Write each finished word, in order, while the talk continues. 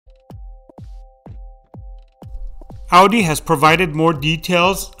Audi has provided more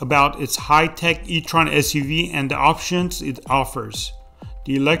details about its high-tech e-tron SUV and the options it offers.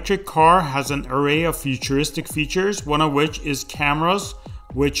 The electric car has an array of futuristic features, one of which is cameras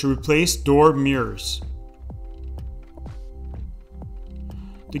which replace door mirrors.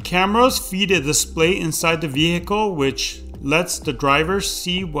 The cameras feed a display inside the vehicle which lets the driver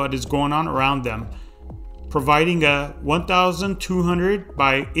see what is going on around them, providing a 1200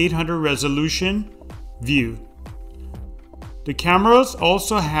 by 800 resolution view. The cameras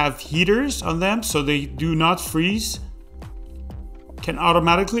also have heaters on them so they do not freeze, can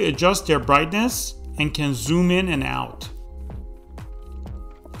automatically adjust their brightness, and can zoom in and out.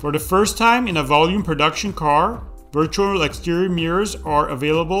 For the first time in a volume production car, virtual exterior mirrors are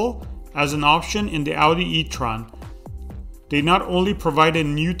available as an option in the Audi e-tron. They not only provide a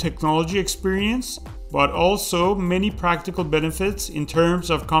new technology experience, but also many practical benefits in terms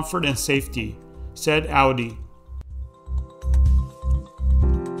of comfort and safety, said Audi.